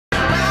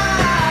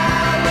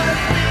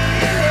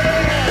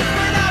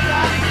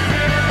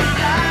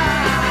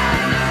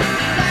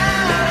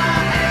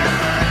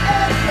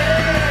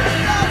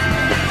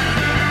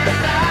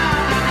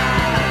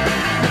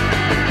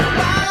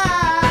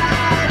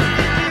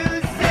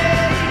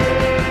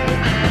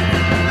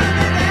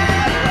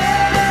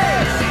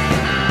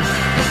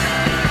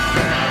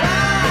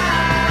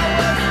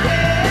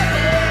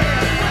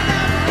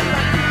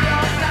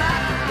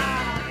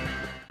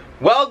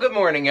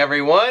morning,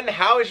 everyone.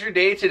 How is your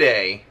day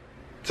today?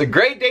 It's a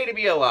great day to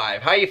be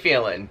alive. How you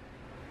feeling?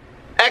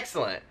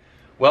 Excellent.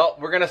 Well,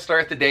 we're gonna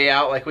start the day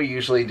out like we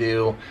usually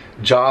do.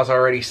 Jaw's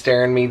already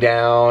staring me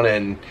down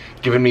and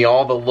giving me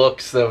all the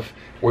looks of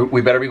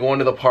we better be going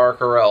to the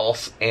park or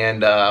else.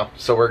 And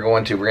so we're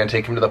gonna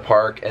take him to the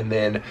park, and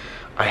then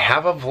I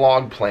have a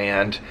vlog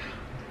planned,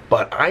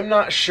 but I'm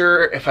not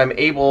sure if I'm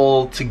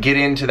able to get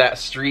into that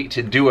street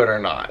to do it or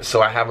not.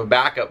 So I have a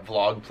backup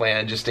vlog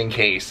planned just in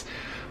case.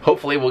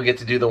 Hopefully we'll get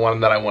to do the one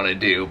that I want to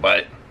do,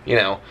 but you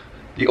know,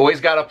 you always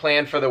got to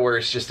plan for the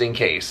worst just in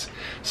case.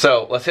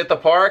 So let's hit the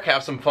park,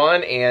 have some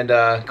fun, and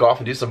go off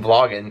and do some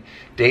vlogging.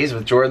 Daze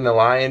with Jordan the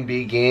Lion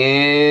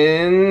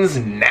begins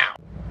now.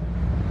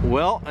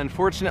 Well,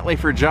 unfortunately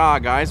for Jaw,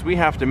 guys, we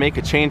have to make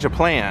a change of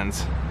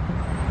plans.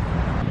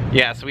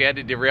 Yeah, so we had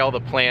to derail the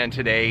plan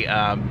today.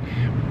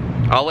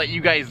 I'll let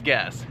you guys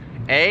guess.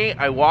 A,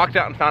 I walked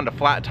out and found a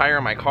flat tire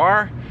in my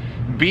car.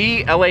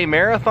 B, LA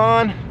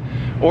Marathon.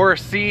 Or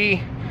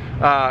C,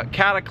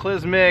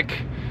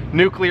 cataclysmic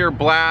nuclear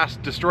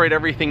blast destroyed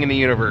everything in the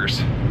universe.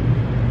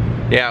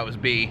 Yeah, it was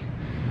B.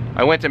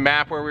 I went to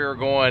map where we were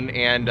going,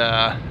 and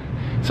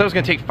so it was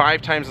gonna take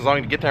 5 times as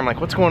long to get there. I'm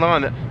like, what's going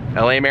on?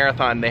 LA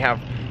Marathon, they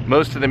have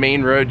most of the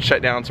main road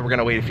shut down, so we're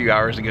gonna wait a few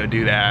hours to go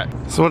do that.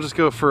 So we'll just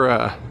go for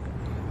a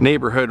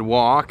neighborhood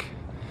walk,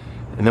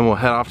 and then we'll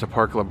head off to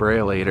Park La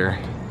Brea later.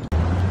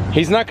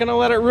 He's not gonna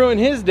let it ruin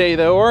his day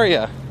though, are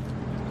ya?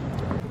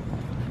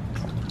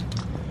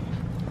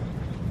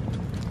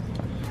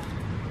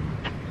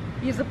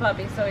 He's a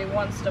puppy, so he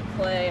wants to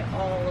play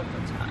all of the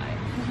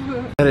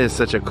time. That is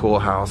such a cool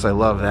house. I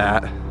love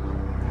that.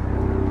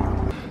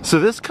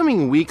 So this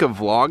coming week of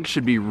vlogs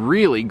should be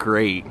really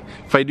great.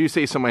 If I do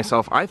say so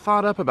myself, I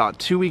thought up about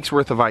 2 weeks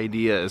worth of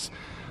ideas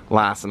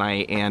last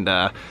night, and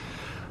I'm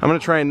gonna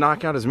try and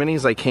knock out as many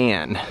as I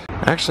can.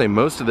 Actually,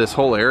 most of this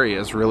whole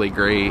area is really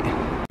great.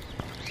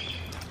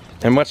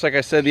 And much like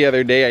I said the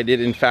other day, I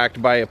did in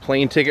fact buy a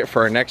plane ticket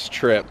for our next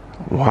trip.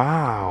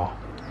 Wow.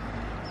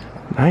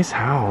 Nice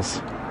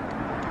house.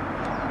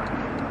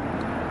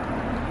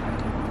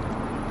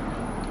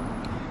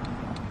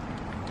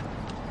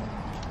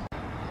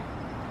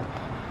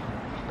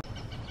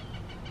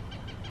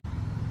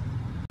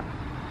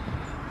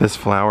 This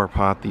flower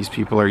pot these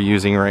people are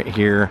using right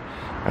here,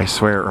 I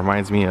swear it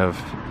reminds me of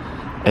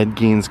Ed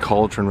Gein's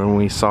cauldron when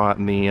we saw it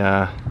in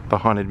the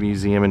Haunted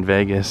Museum in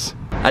Vegas.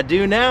 I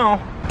do now.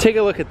 Take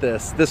a look at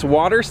this. This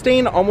water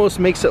stain almost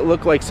makes it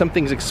look like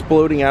something's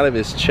exploding out of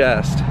his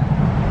chest.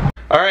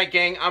 Alright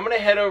gang, I'm gonna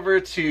head over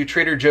to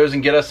Trader Joe's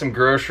and get us some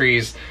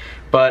groceries,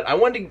 but I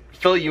wanted to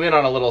fill you in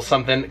on a little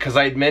something because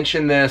I had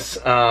mentioned this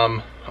a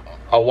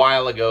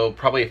while ago,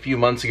 probably a few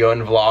months ago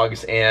in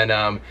vlogs,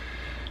 and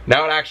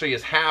now it actually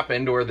has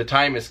happened, or the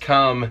time has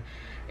come,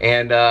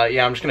 and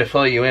yeah, I'm just gonna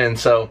fill you in.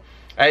 So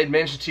I had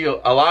mentioned to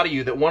you, a lot of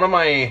you, that one of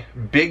my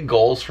big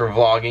goals for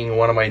vlogging,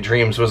 one of my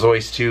dreams, was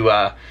always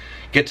to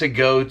get to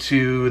go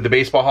to the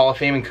Baseball Hall of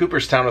Fame in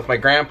Cooperstown with my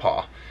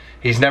grandpa.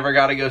 He's never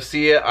got to go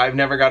see it, I've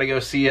never got to go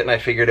see it, and I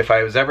figured if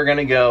I was ever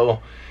gonna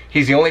go,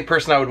 he's the only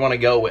person I would want to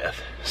go with.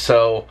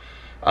 So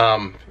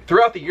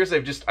throughout the years,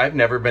 I've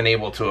never been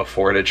able to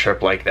afford a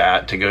trip like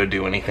that, to go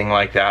do anything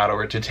like that,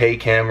 or to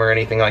take him or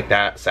anything like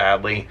that,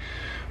 sadly.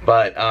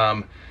 But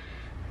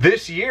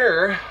this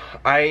year,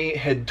 I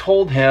had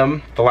told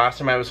him, the last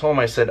time I was home,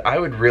 I said, I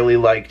would really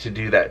like to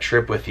do that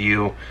trip with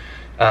you.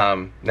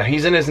 Now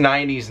he's in his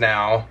 90s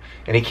now,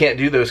 and he can't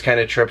do those kind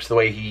of trips the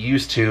way he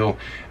used to,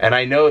 and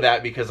I know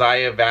that because I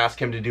have asked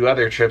him to do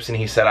other trips, and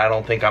he said, I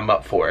don't think I'm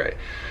up for it.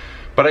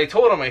 But I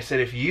told him, I said,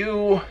 if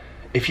you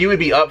would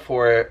be up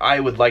for it, I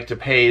would like to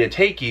pay to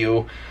take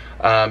you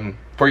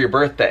for your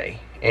birthday.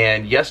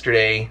 And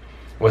yesterday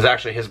was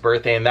actually his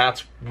birthday, and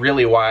that's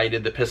really why I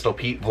did the Pistol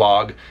Pete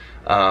vlog.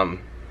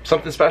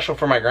 Something special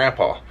for my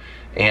grandpa.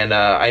 And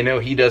I know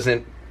he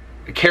doesn't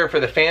care for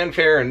the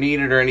fanfare or need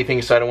it or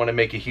anything, so I don't want to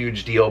make a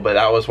huge deal, but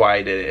that was why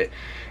I did it.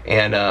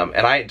 And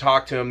I had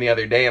talked to him the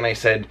other day, and I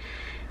said,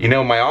 you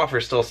know, my offer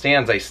still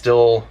stands. I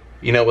still,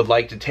 you know, would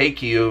like to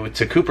take you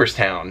to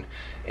Cooperstown.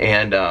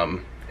 And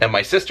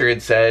my sister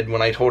had said,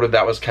 when I told her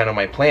that was kind of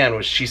my plan,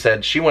 was she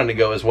said she wanted to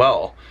go as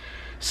well.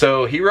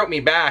 So he wrote me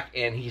back,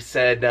 and he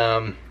said,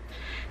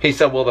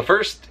 well, the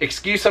first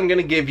excuse I'm going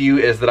to give you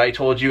is that I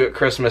told you at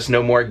Christmas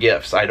no more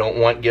gifts. I don't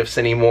want gifts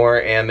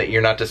anymore, and that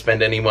you're not to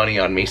spend any money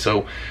on me.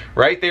 So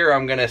right there,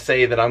 I'm going to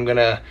say that I'm going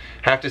to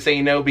have to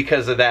say no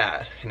because of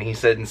that. And he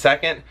said, and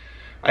second,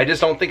 I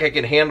just don't think I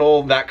can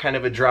handle that kind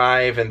of a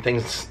drive and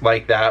things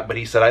like that. But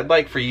he said, I'd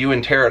like for you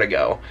and Tara to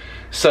go.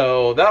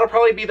 So that'll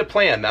probably be the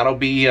plan. That'll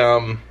be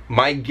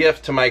my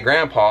gift to my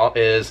grandpa,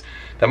 is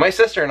that my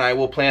sister and I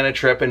will plan a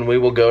trip, and we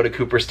will go to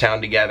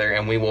Cooperstown together,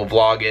 and we will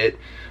vlog it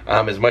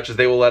as much as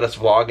they will let us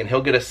vlog, and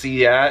he'll get to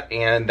see that,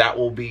 and that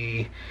will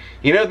be,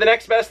 you know, the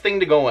next best thing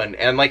to going.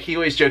 And like he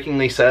always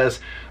jokingly says,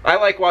 I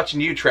like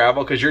watching you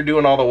travel because you're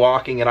doing all the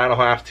walking and I don't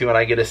have to, and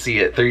I get to see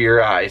it through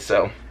your eyes.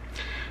 So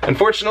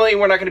unfortunately,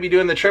 we're not going to be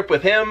doing the trip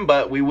with him,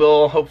 but we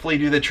will hopefully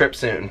do the trip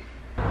soon.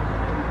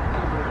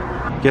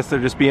 Guess they're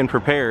just being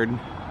prepared.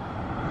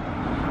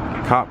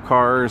 cop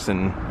cars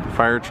and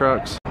fire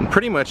trucks, and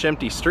pretty much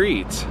empty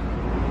streets.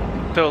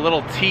 So a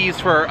little tease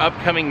for our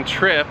upcoming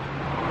trip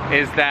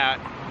is that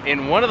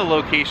in one of the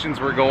locations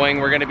we're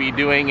going to be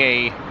doing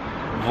a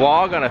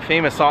vlog on a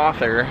famous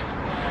author,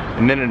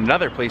 and then in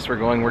another place we're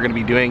going to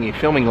be doing a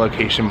filming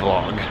location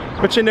vlog.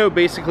 Which I know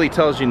basically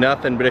tells you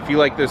nothing, but if you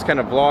like those kind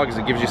of vlogs,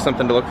 it gives you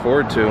something to look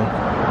forward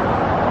to.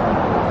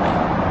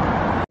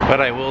 But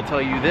I will tell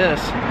you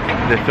this,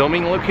 the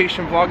filming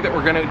location vlog that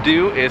we're gonna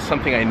do is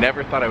something I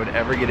never thought I would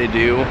ever get to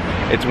do.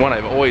 It's one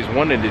I've always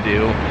wanted to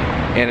do,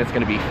 and it's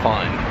gonna be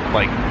fun.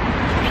 Like,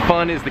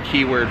 fun is the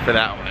key word for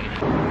that one.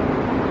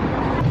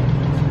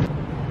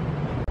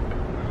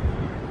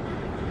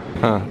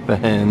 The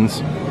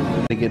hens.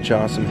 To get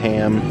y'all some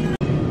ham.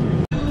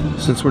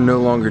 Since we're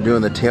no longer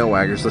doing the tail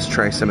waggers, let's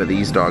try some of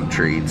these dog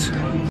treats.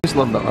 I just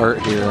love the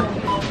art here.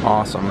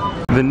 Awesome.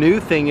 The new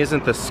thing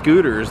isn't the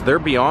scooters, they're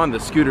beyond the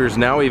scooters.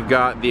 Now we've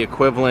got the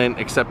equivalent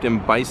except in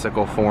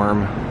bicycle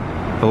form.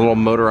 The little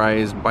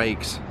motorized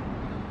bikes.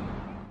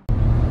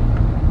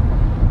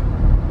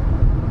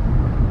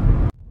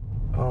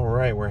 All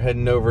right, we're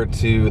heading over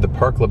to the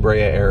Park La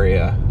Brea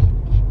area.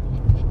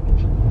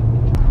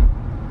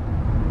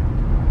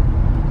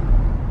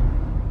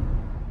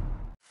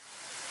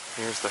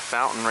 Here's the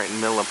fountain right in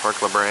the middle of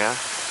Park La Brea.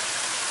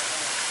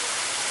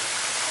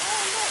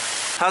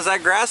 How's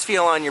that grass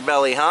feel on your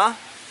belly, huh?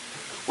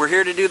 We're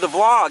here to do the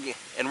vlog,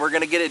 and we're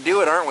gonna get to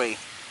do it, aren't we?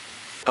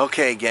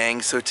 Okay,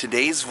 gang, so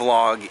today's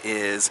vlog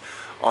is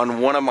on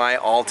one of my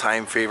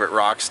all-time favorite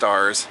rock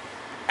stars,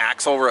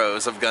 Axl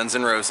Rose of Guns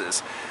N'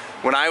 Roses.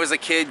 When I was a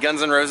kid,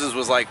 Guns N' Roses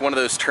was like one of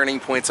those turning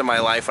points in my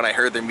life. When I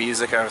heard their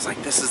music, I was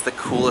like, this is the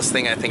coolest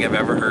thing I think I've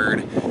ever heard.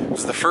 It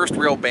was the first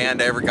real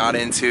band I ever got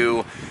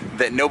into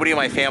that nobody in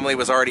my family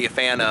was already a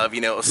fan of.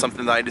 You know, it was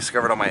something that I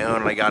discovered on my own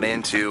and I got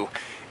into.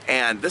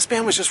 And this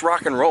band was just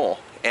rock and roll.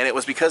 And it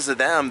was because of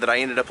them that I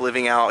ended up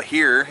living out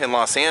here in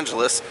Los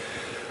Angeles.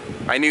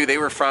 I knew they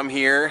were from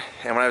here,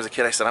 and when I was a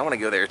kid I said, I want to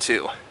go there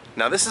too.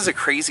 Now this is a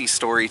crazy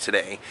story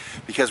today,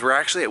 because we're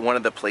actually at one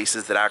of the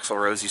places that Axl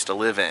Rose used to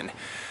live in.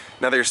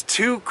 Now there's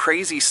two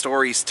crazy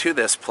stories to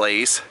this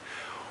place,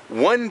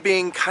 one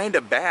being kind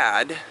of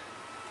bad,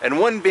 and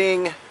one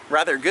being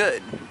rather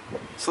good.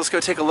 So let's go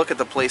take a look at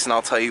the place and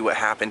I'll tell you what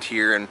happened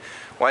here and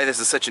why this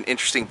is such an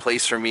interesting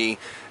place for me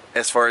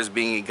as far as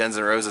being a Guns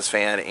N' Roses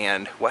fan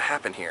and what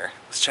happened here.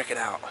 Let's check it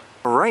out.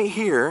 Right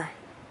here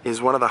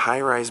is one of the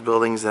high-rise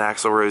buildings that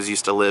Axl Rose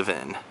used to live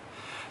in.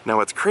 Now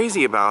what's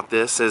crazy about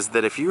this is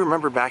that if you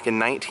remember back in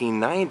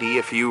 1990,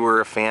 if you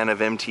were a fan of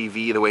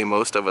MTV the way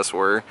most of us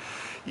were,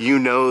 you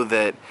know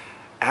that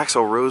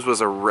Axl Rose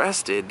was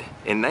arrested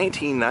in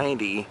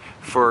 1990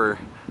 for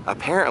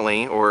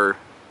apparently, or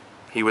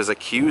he was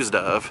accused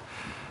of,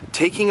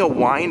 taking a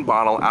wine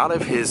bottle out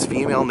of his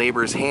female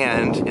neighbor's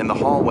hand in the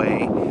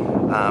hallway,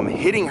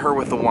 hitting her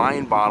with the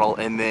wine bottle,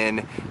 and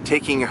then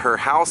taking her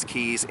house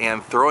keys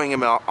and throwing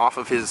him out off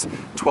of his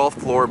 12th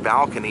floor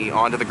balcony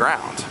onto the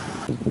ground.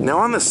 Now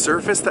on the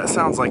surface that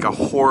sounds like a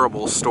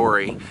horrible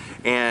story,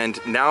 and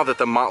now that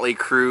the Motley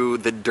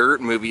Crue The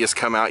Dirt movie has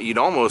come out, you'd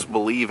almost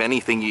believe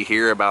anything you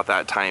hear about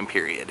that time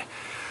period.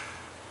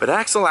 But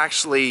Axl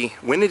actually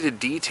went into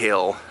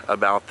detail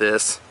about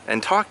this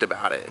and talked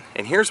about it,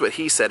 and here's what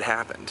he said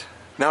happened.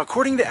 Now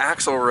according to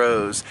Axl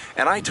Rose,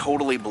 and I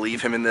totally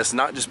believe him in this,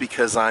 not just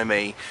because I'm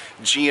a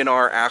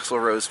GNR Axl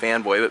Rose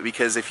fanboy, but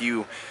because if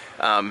you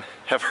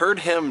have heard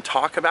him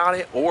talk about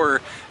it,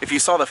 or if you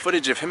saw the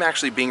footage of him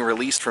actually being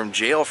released from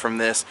jail from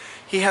this,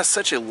 he has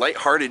such a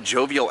lighthearted,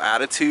 jovial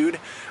attitude,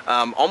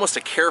 almost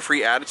a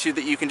carefree attitude,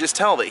 that you can just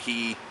tell that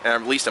he,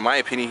 at least in my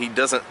opinion, he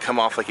doesn't come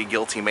off like a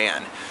guilty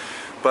man.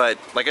 But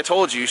like I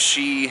told you,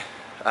 she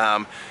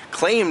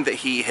claimed that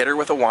he hit her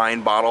with a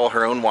wine bottle,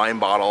 her own wine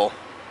bottle,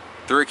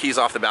 threw her keys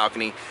off the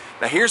balcony.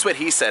 Now here's what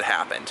he said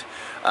happened.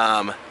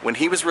 When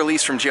he was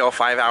released from jail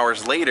 5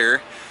 hours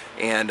later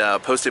and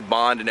posted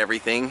bond and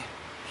everything,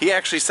 he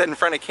actually said in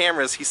front of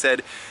cameras, he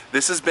said,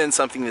 this has been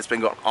something that's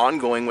been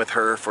ongoing with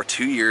her for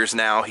 2 years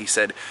now. He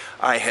said,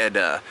 I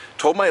had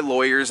told my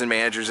lawyers and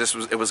managers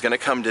it was going to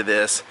come to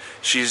this.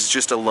 She's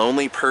just a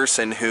lonely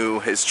person who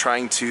is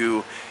trying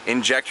to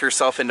inject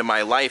herself into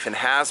my life and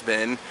has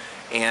been,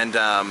 and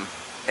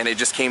it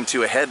just came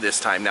to a head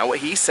this time. Now what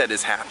he said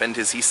has happened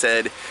is, he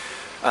said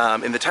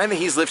in the time that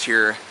he's lived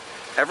here,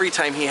 every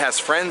time he has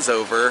friends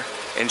over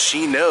and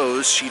she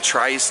knows, she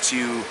tries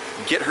to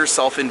get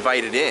herself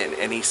invited in,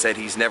 and he said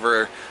he's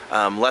never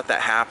let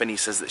that happen. He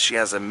says that she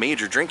has a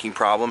major drinking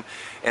problem,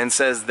 and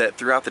says that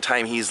throughout the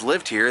time he's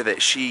lived here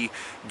that she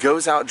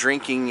goes out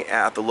drinking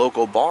at the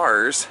local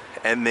bars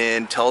and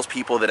then tells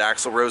people that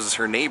Axl Rose is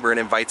her neighbor and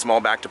invites them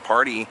all back to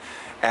party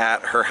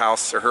at her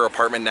house or her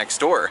apartment next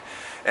door.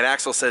 And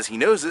Axl says he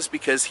knows this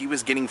because he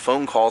was getting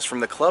phone calls from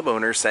the club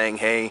owner saying,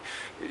 hey,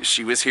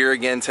 she was here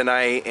again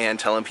tonight, and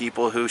telling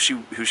people who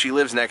she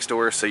lives next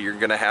door, so you're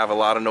gonna have a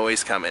lot of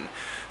noise coming.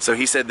 So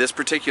he said this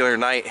particular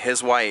night,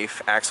 his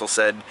wife, Axl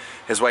said,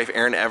 his wife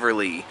Erin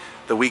Everly,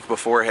 the week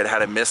before had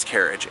had a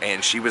miscarriage,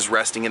 and she was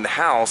resting in the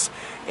house,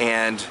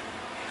 and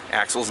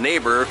Axl's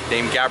neighbor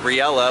named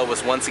Gabriella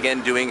was once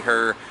again doing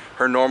her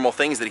her normal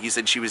things that he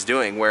said she was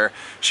doing, where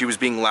she was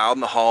being loud in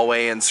the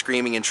hallway and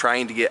screaming and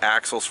trying to get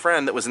Axel's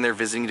friend that was in there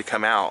visiting to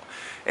come out.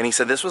 And he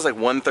said this was like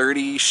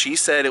 1:30. She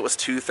said it was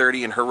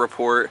 2:30 in her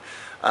report.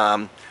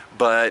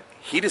 But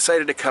he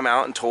decided to come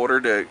out and told her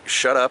to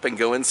shut up and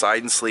go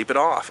inside and sleep it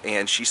off.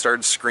 And she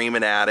started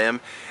screaming at him,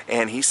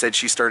 and he said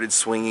she started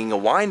swinging a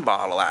wine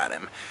bottle at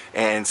him.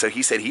 And so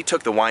he said he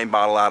took the wine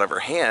bottle out of her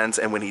hands,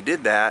 and when he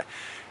did that,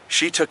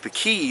 she took the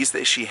keys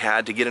that she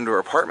had to get into her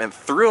apartment,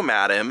 threw them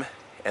at him,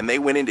 and they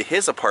went into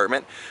his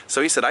apartment.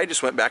 So he said, I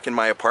just went back in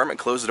my apartment,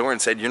 closed the door,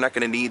 and said, you're not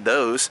going to need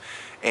those,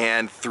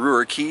 and threw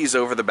her keys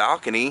over the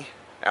balcony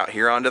out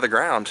here onto the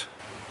ground.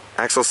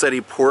 Axel said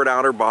he poured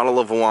out her bottle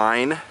of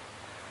wine,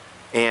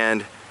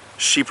 and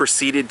she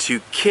proceeded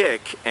to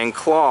kick and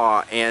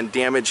claw and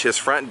damage his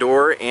front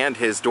door and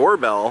his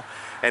doorbell.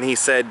 And he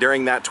said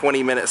during that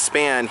 20-minute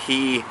span,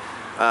 he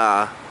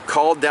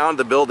called down to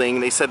the building.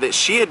 They said that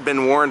she had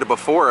been warned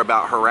before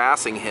about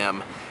harassing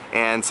him,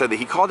 and said that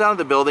he called down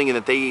to the building and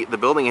that the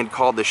building had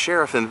called the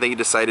sheriff, and they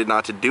decided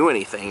not to do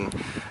anything.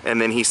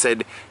 And then he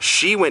said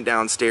she went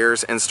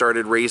downstairs and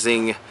started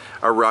raising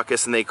a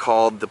ruckus, and they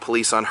called the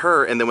police on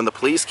her. And then when the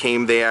police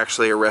came, they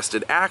actually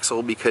arrested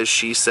Axel because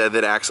she said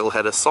that Axel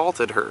had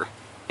assaulted her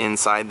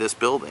inside this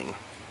building.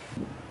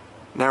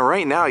 Now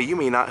right now you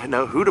may not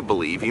know who to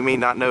believe. You may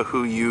not know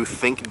who you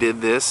think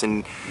did this,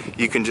 and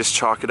you can just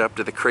chalk it up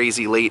to the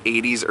crazy late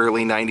 80s,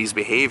 early 90s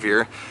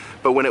behavior.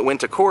 But when it went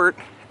to court,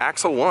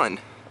 Axel won.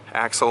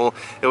 Axel,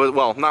 it was,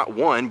 well, not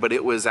won, but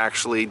it was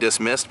actually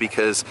dismissed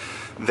because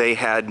they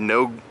had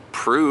no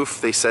proof.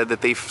 They said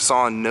that they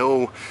saw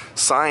no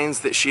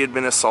signs that she had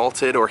been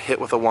assaulted or hit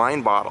with a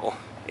wine bottle.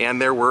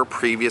 And there were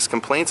previous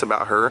complaints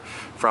about her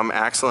from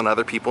Axel and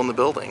other people in the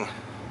building.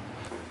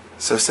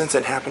 So since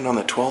it happened on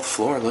the 12th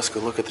floor, let's go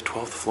look at the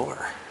 12th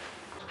floor.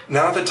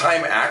 Now at the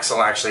time,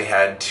 Axel actually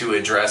had 2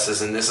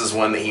 addresses, and this is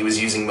one that he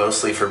was using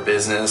mostly for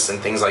business and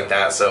things like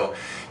that. So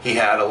he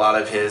had a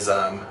lot of his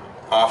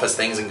office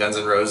things and Guns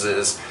N'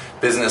 Roses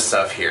business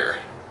stuff here.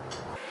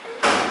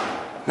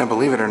 Now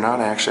believe it or not,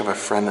 I actually have a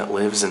friend that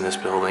lives in this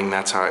building.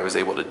 That's how I was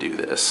able to do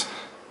this.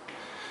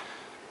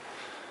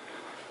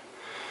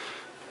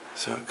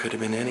 So it could have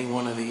been any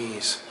one of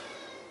these.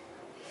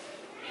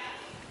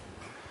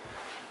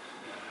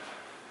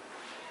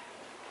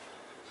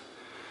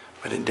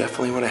 But it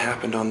definitely would have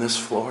happened on this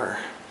floor.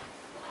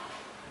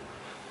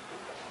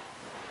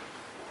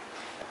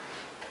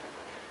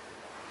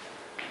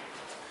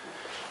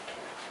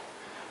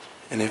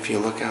 And if you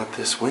look out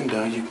this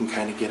window, you can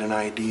kind of get an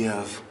idea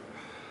of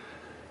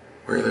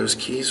where those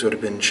keys would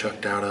have been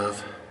chucked out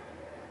of.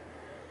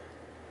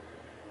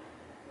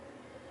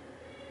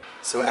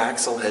 So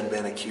Axel had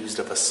been accused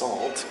of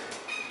assault,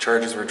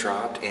 charges were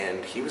dropped,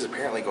 and he was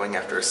apparently going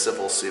after a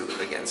civil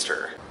suit against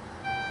her.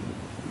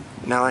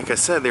 Now, like I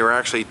said, there were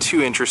actually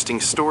 2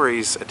 interesting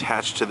stories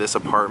attached to this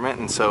apartment,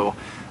 and so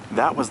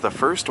that was the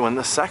first one.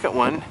 The second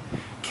one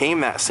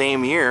came that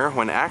same year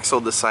when Axel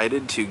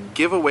decided to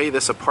give away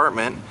this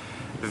apartment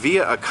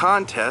via a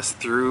contest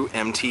through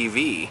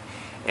MTV.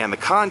 And the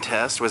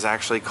contest was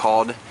actually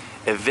called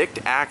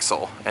EVICT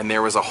AXL, and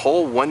there was a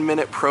whole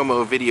 1-minute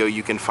promo video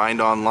you can find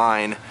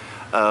online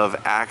of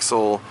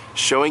Axel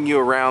showing you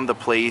around the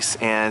place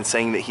and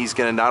saying that he's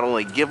going to not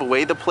only give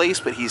away the place,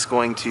 but he's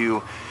going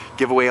to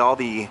give away all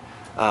the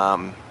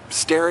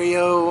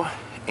stereo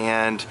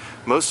and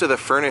most of the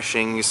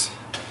furnishings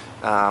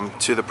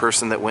to the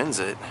person that wins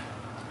it.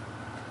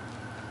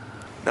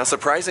 Now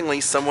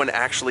surprisingly, someone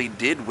actually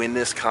did win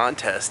this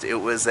contest. It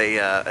was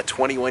a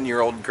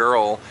 21-year-old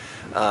girl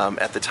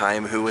at the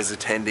time who was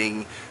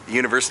attending the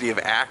University of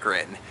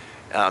Akron.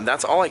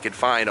 That's all I could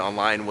find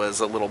online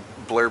was a little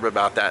blurb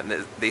about that,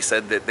 and they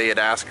said that they had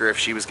asked her if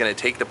she was going to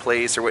take the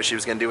place or what she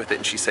was going to do with it,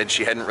 and she said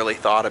she hadn't really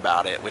thought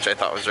about it, which I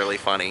thought was really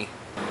funny.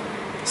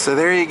 So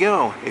there you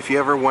go. If you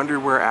ever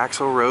wondered where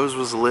Axl Rose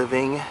was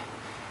living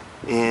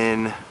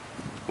in,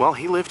 well,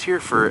 he lived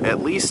here for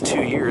at least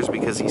 2 years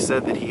because he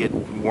said that he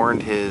had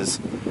warned his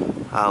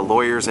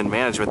lawyers and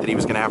management that he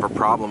was going to have a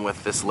problem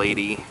with this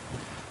lady.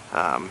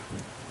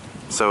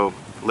 So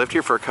lived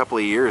here for a couple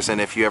of years, and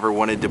if you ever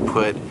wanted to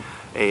put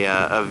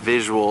a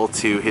visual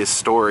to his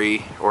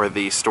story, or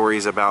the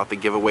stories about the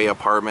giveaway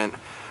apartment,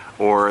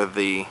 or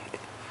the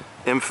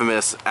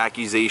infamous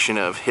accusation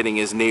of hitting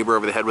his neighbor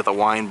over the head with a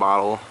wine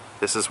bottle,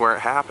 this is where it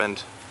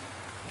happened.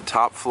 The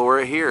top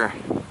floor here.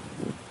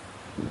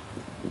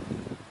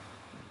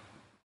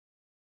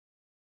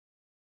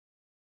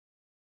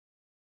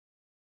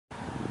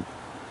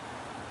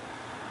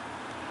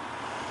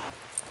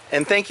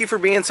 And thank you for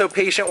being so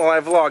patient while I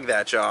vlogged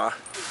that, y'all.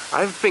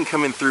 I've been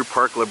coming through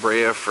Park La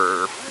Brea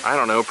for, I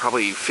don't know,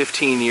 probably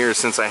 15 years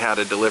since I had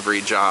a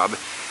delivery job.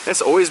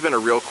 It's always been a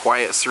real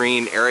quiet,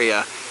 serene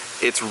area.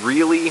 It's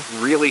really,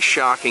 really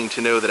shocking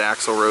to know that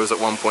Axl Rose at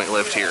one point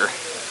lived here.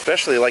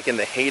 Especially like in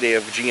the heyday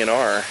of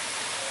GNR.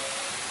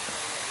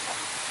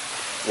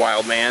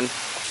 Wild man.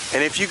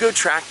 And if you go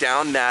track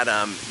down that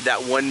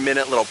 1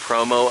 minute little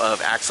promo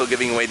of Axl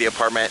giving away the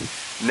apartment,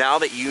 now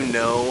that you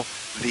know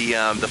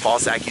the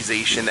false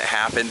accusation that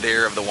happened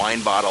there of the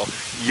wine bottle,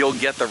 you'll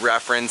get the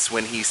reference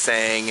when he's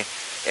saying,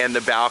 and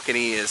the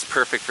balcony is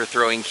perfect for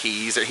throwing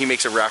keys, or he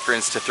makes a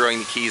reference to throwing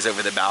the keys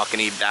over the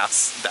balcony.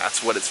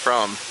 That's what it's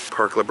from.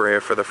 Park La Brea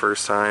for the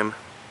first time.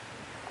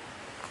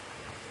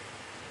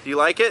 Do you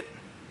like it?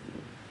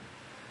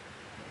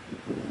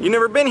 You've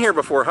never been here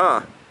before,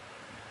 huh?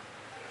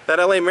 That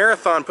LA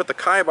Marathon put the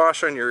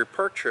kibosh on your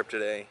park trip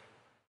today.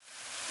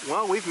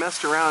 Well, we've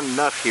messed around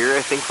enough here.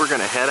 I think we're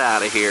gonna head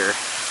out of here.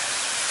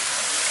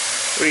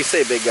 What do you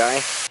say, big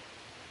guy?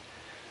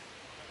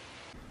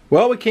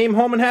 Well, we came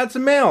home and had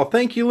some mail.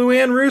 Thank you,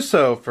 Luann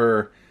Russo,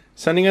 for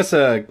sending us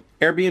a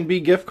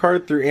Airbnb gift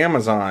card through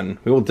Amazon.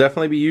 We will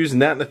definitely be using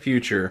that in the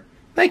future.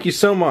 Thank you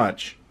so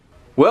much.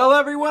 Well,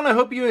 everyone, I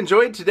hope you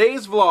enjoyed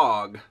today's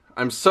vlog.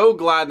 I'm so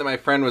glad that my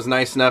friend was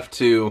nice enough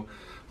to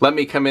let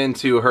me come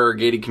into her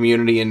gated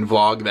community and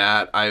vlog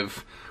that.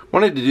 I've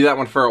wanted to do that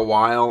one for a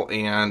while,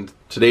 and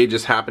today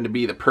just happened to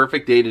be the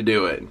perfect day to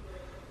do it.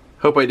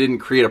 Hope I didn't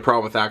create a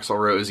problem with Axl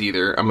Rose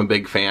either. I'm a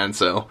big fan,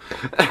 so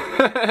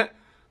I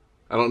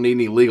don't need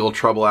any legal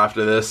trouble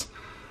after this.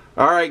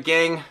 Alright,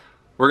 gang,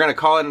 we're gonna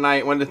call it a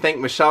night. I wanted to thank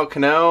Michelle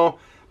Cano,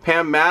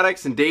 Pam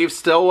Maddox, and Dave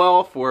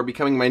Stillwell for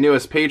becoming my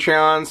newest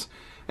Patreons.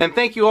 And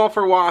thank you all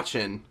for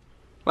watching.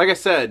 Like I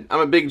said,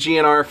 I'm a big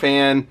GNR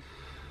fan.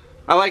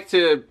 I like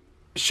to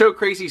show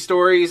crazy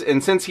stories,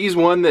 and since he's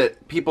one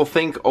that people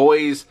think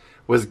always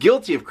was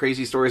guilty of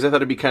crazy stories, I thought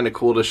it'd be kind of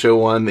cool to show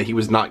one that he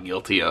was not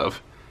guilty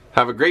of.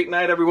 Have a great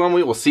night, everyone.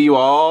 We will see you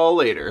all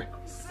later.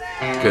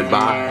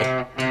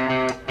 Goodbye.